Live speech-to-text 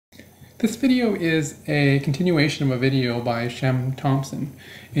This video is a continuation of a video by Shem Thomson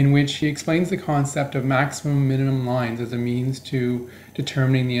in which he explains the concept of maximum and minimum lines as a means to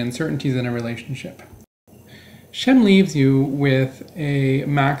determining the uncertainties in a relationship. Shem leaves you with a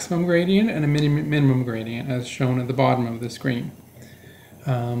maximum gradient and a minimum gradient as shown at the bottom of the screen.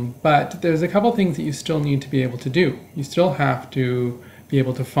 But there's a couple things that you still need to be able to do. You still have to be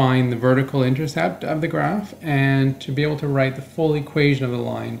able to find the vertical intercept of the graph and to be able to write the full equation of the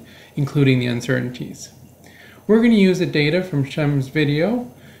line, including the uncertainties. We're going to use the data from Shem's video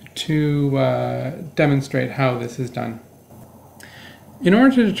to demonstrate how this is done. In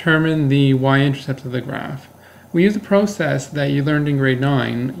order to determine the y-intercept of the graph, we use a process that you learned in grade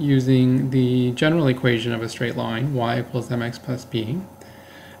 9 using the general equation of a straight line, y equals mx plus b.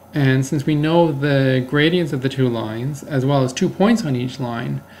 And since we know the gradients of the two lines, as well as 2 points on each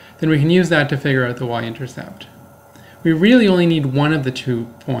line, then we can use that to figure out the y-intercept. We really only need one of the 2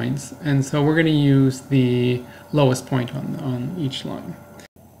 points, and so we're going to use the lowest point on each line.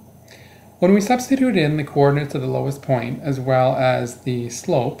 When we substitute in the coordinates of the lowest point, as well as the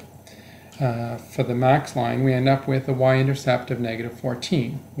slope for the max line, we end up with a y-intercept of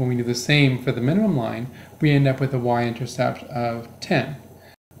 -14. When we do the same for the minimum line, we end up with a y-intercept of 10.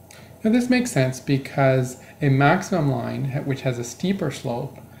 Now this makes sense because a maximum line, which has a steeper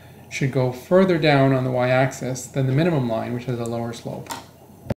slope, should go further down on the y-axis than the minimum line, which has a lower slope.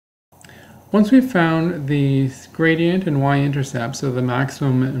 Once we've found the gradient and y-intercepts of the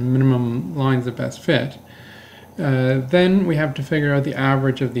maximum and minimum lines of best fit, then we have to figure out the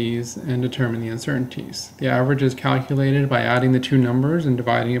average of these and determine the uncertainties. The average is calculated by adding the two numbers and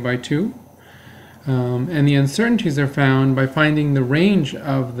dividing it by 2. And the uncertainties are found by finding the range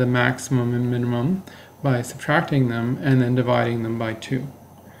of the maximum and minimum by subtracting them and then dividing them by 2.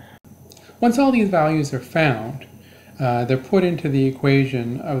 Once all these values are found, they're put into the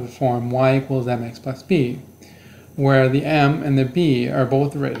equation of the form y equals mx plus b, where the m and the b are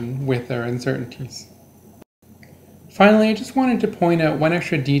both written with their uncertainties. Finally, I just wanted to point out one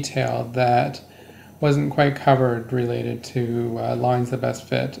extra detail that wasn't quite covered related to lines of best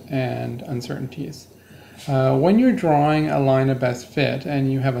fit and uncertainties. When you're drawing a line of best fit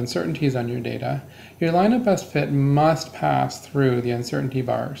and you have uncertainties on your data, your line of best fit must pass through the uncertainty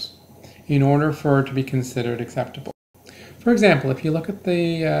bars in order for it to be considered acceptable. For example, if you look at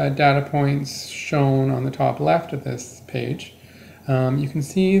the data points shown on the top left of this page, you can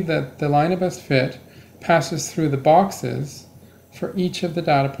see that the line of best fit passes through the boxes for each of the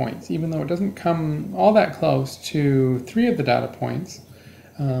data points. Even though it doesn't come all that close to 3 of the data points,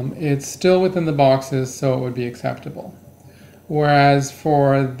 it's still within the boxes, so it would be acceptable. Whereas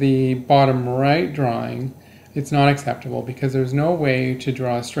for the bottom right drawing, it's not acceptable because there's no way to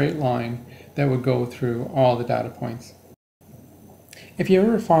draw a straight line that would go through all the data points. If you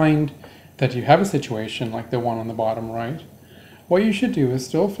ever find that you have a situation like the one on the bottom right, what you should do is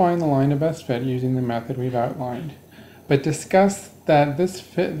still find the line of best fit using the method we've outlined, but discuss that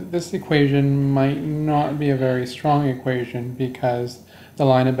this equation might not be a very strong equation because the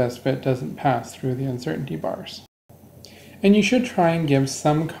line of best fit doesn't pass through the uncertainty bars. And you should try and give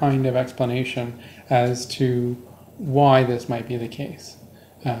some kind of explanation as to why this might be the case,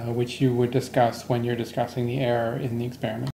 which you would discuss when you're discussing the error in the experiment.